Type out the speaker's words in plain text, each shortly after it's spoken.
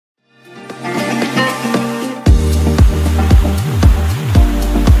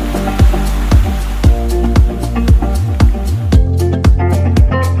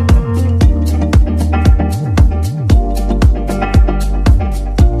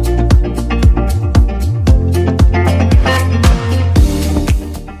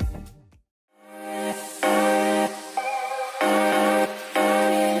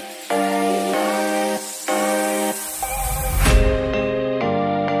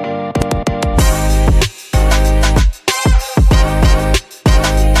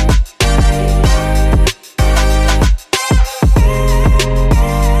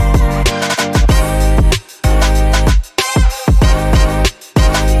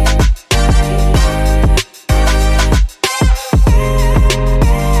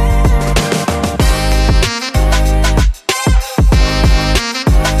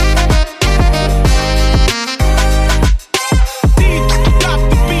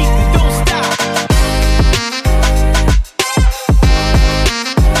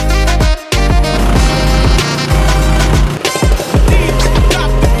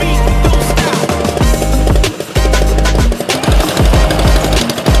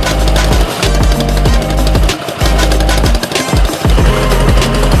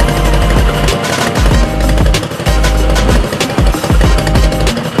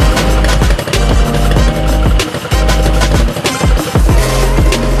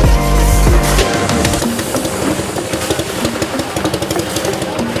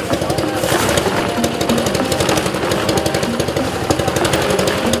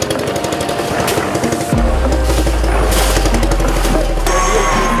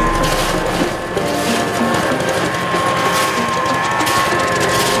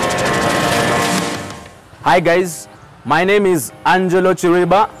Hi guys, my name is Angelo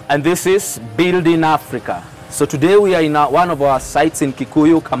Chiriba and this is Build in Africa. So today we are in one of our sites in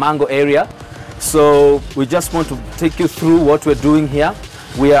Kikuyu, Kamango area. So we just want to take you through what we're doing here.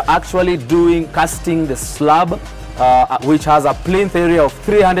 We are actually casting the slab, which has a plinth area of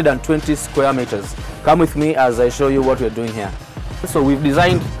 320 square meters. Come with me as I show you what we're doing here. So we've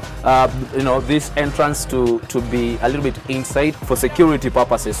designed this entrance to be a little bit inside for security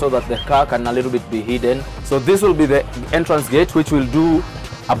purposes so that the car can a little bit be hidden. So this will be the entrance gate, which will do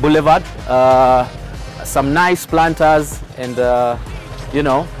a boulevard, some nice planters and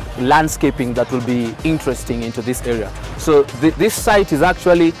landscaping that will be interesting into this area. So this site is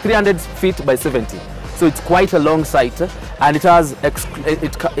actually 300 feet by 70. So it's quite a long site, and it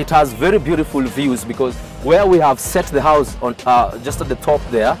has very beautiful views, because where we have set the house on just at the top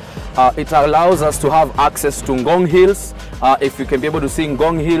there, it allows us to have access to Ngong Hills. If you can be able to see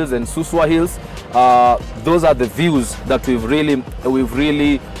Ngong Hills and Suswa Hills, those are the views that we've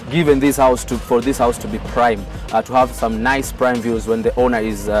really given this house for this house to be prime, to have some nice prime views when the owner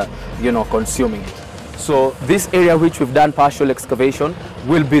is consuming it. So this area which we've done partial excavation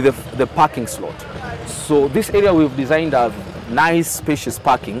will be the parking slot. So this area we've designed a nice spacious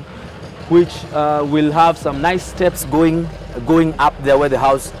parking, which will have some nice steps going up there where the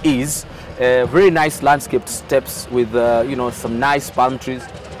house is. Very nice landscaped steps with some nice palm trees.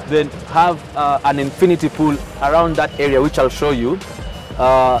 Then have an infinity pool around that area, which I'll show you,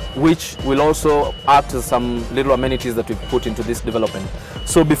 which will also act as some little amenities that we've put into this development.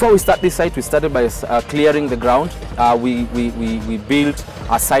 So before we start this site, we started by clearing the ground. We built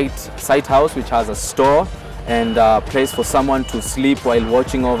a site house which has a store and a place for someone to sleep while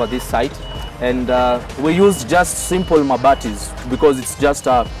watching over this site. And we used just simple mabatis because it's just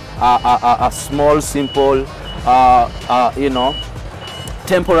a small, simple,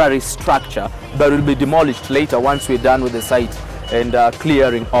 temporary structure that will be demolished later once we're done with the site and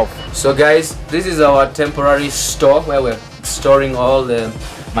clearing off. So guys, this is our temporary store where we're storing all the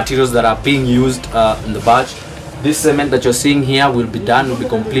materials that are being used in the barge. This cement that you're seeing here will be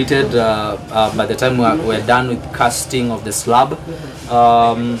completed by the time we're done with casting of the slab.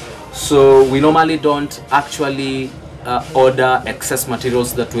 So we normally don't actually order excess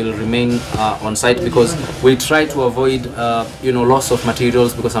materials that will remain on site, because we try to avoid loss of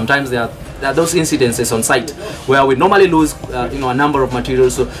materials, because sometimes there are those incidences on site where we normally lose a number of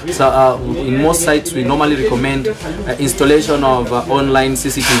materials. So in most sites we normally recommend installation of online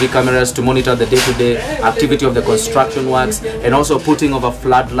CCTV cameras to monitor the day-to-day activity of the construction works, and also putting of a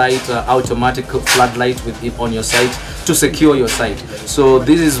floodlight, automatic floodlight on your site to secure your site. So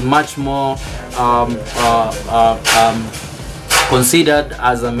this is much more considered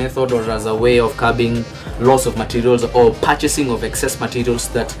as a method or as a way of curbing loss of materials or purchasing of excess materials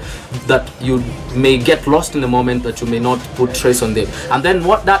that you may get lost in the moment, that you may not put trace on them. And then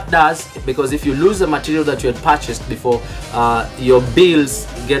what that does, because if you lose the material that you had purchased before, your bills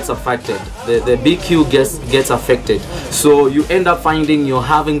gets affected, the BQ gets affected. So you end up finding you're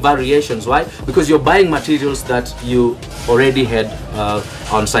having variations. Why? Because you're buying materials that you already had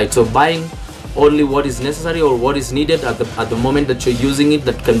on site. So buying only what is necessary or what is needed at the moment that you're using it,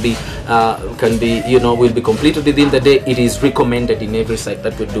 that can be will be completed within the day. It is recommended in every site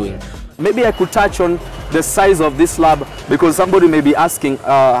that we're doing. Maybe I could touch on the size of this slab, because somebody may be asking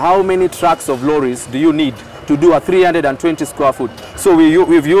how many trucks of lorries do you need to do a 320 square foot. So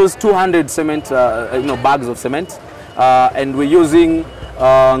we've used 200 cement bags of cement, and we're using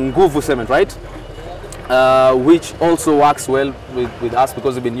Nguvu cement, right? Which also works well with us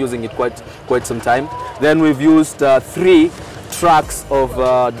because we've been using it quite some time. Then we've used 3 trucks of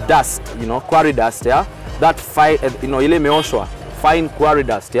dust, quarry dust, yeah, that ile meoshwa, fine quarry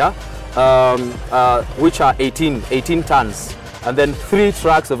dust, yeah, which are 18 tons, and then 3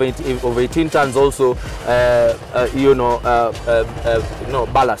 trucks of 18 tons also,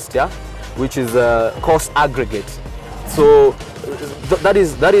 ballast, yeah, which is coarse aggregate. So that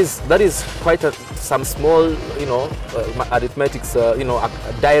is quite some small arithmetics, a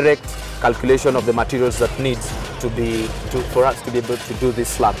direct calculation of the materials that needs for us to be able to do this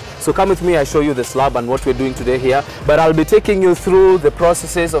slab. So come with me, I show you the slab and what we're doing today here, but I'll be taking you through the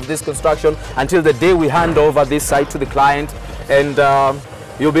processes of this construction until the day we hand over this site to the client, and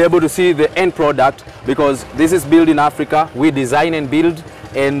you'll be able to see the end product, because this is Build in Africa. We design and build,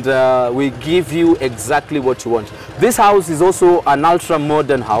 and we give you exactly what you want. This house is also an ultra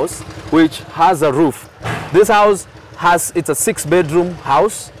modern house which has a roof. This house it's a 6-bedroom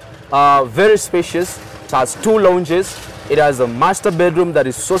house, very spacious. It has 2 lounges. It has a master bedroom that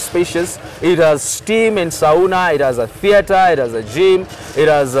is so spacious. It has steam and sauna. It has a theater. It has a gym. It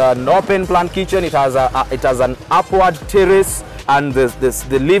has an open plan kitchen. It has an upward terrace, and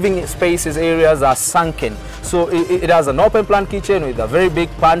the living spaces areas are sunken. So it has an open plan kitchen with a very big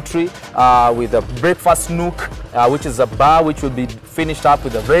pantry, with a breakfast nook, which is a bar which will be finished up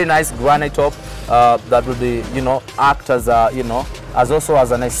with a very nice granite top that will be, act as a,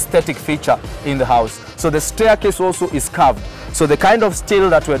 as an aesthetic feature in the house. So the staircase also is carved. So the kind of steel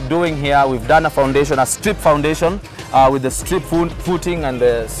that we're doing here, we've done a foundation, a strip foundation with the strip footing and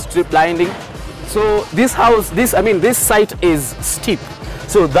the strip lining. So this house, this site is steep.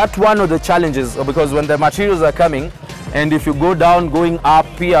 So that's one of the challenges, because when the materials are coming, and if you go down going up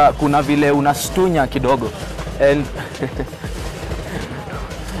here, kuna vile unastunya kidogo, and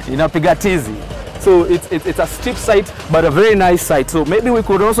inapiga tizi. So it's a steep site, but a very nice site. So maybe we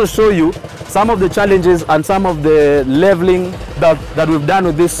could also show you some of the challenges and some of the leveling that we've done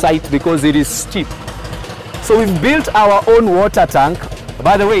with this site, because it is steep. So we've built our own water tank.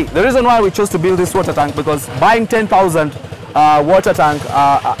 By the way, the reason why we chose to build this water tank, because buying 10,000 water tank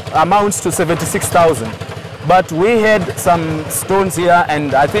amounts to 76,000. But we had some stones here,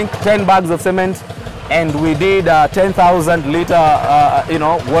 and I think 10 bags of cement, and we did 10,000 liter,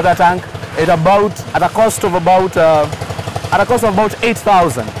 water tank at a cost of about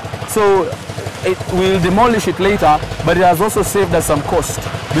 8,000. So we'll demolish it later, but it has also saved us some cost,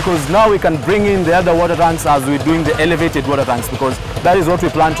 because now we can bring in the other water tanks as we're doing the elevated water tanks, because that is what we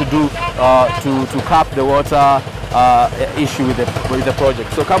plan to do to cap the water issue with the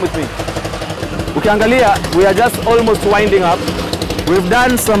project. So come with me. Ukiangalia, we are just almost winding up. We've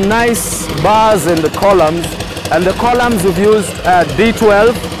done some nice bars in the columns, and the columns we've used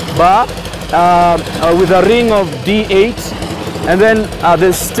D12 bar with a ring of D8, and then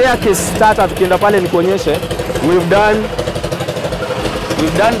the staircase starter tukienda pale nikuonyeshe. We've done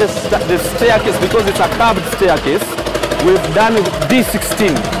the staircase, because it's a curved staircase. We've done with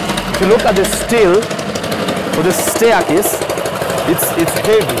D16. If you look at the steel for the staircase, it's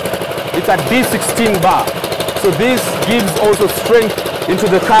heavy. It's a D16 bar. So this gives also strength into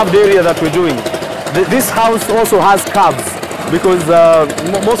the curved area that we're doing. This house also has curves, because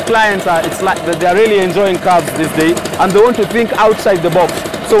most clients they're really enjoying curves these days, and they want to think outside the box.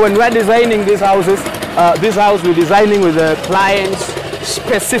 So when we're designing these houses, this house we're designing with the client's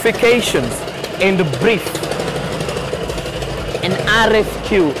specifications and the brief, an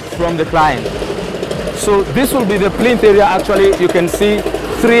RFQ from the client. So this will be the plinth area. Actually, you can see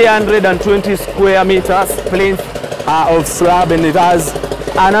 320 square meters plinth of slab, and it has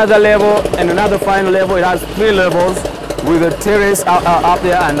another level and another final level. It has 3 levels with a terrace up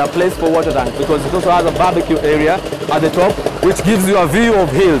there and a place for water tank, because it also has a barbecue area at the top, which gives you a view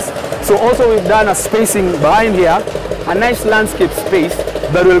of hills. So also we've done a spacing behind here, a nice landscape space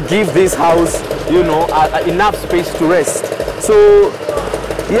that will give this house, enough space to rest. So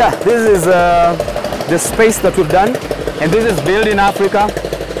yeah, this is the space that we've done, and this is Build in Africa.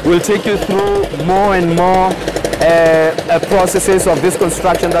 We'll take you through more and more processes of this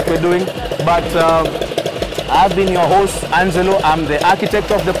construction that we're doing. But I've been your host, Angelo. I'm the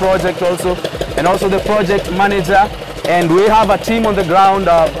architect of the project also, and also the project manager. And we have a team on the ground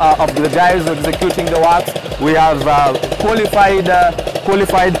of the guys executing the works. We have qualified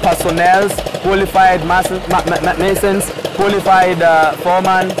personnel, qualified masons, qualified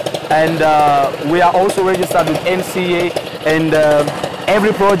foreman, and we are also registered with NCA. And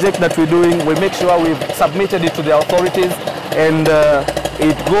every project that we're doing, we make sure we've submitted it to the authorities, and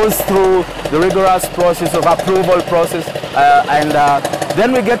it goes through the rigorous process of approval process, and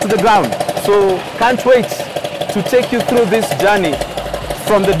then we get to the ground. So can't wait to take you through this journey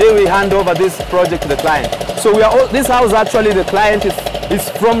from the day we hand over this project to the client. So this house, actually, the client is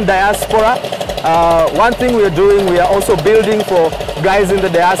from diaspora. One thing we are doing, we are also building for guys in the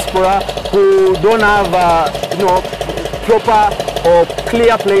diaspora who don't have proper or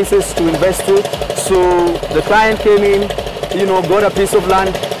clear places to invest to. So the client came in, got a piece of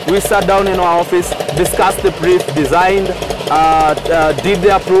land. We sat down in our office, discussed the brief, designed, did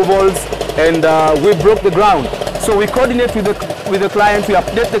the approvals, and we broke the ground. So we coordinate with the client, we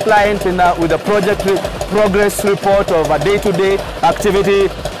update the client with a project progress report of a day-to-day activity,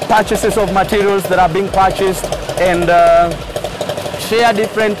 purchases of materials that are being purchased, and share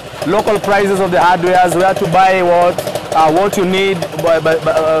different local prices of the hardwares, where to buy what you need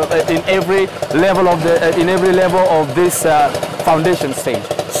in every level of this foundation stage.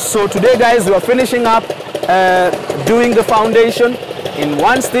 So today, guys, we are finishing up doing the foundation. And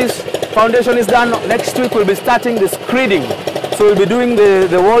once this foundation is done, next week we'll be starting the screeding. So we'll be doing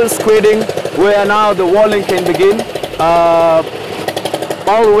the wall screeding, where now the walling can begin.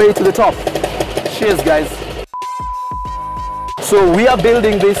 all the way to the top. Cheers, guys. So we are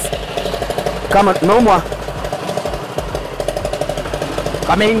building this. Come on, no more.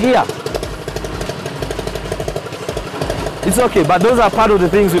 Come in here. It's okay, but those are part of the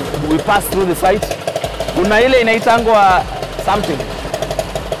things we pass through the site. Kuna ile inaitangwa something.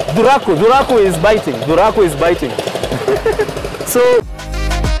 Duraku is biting. So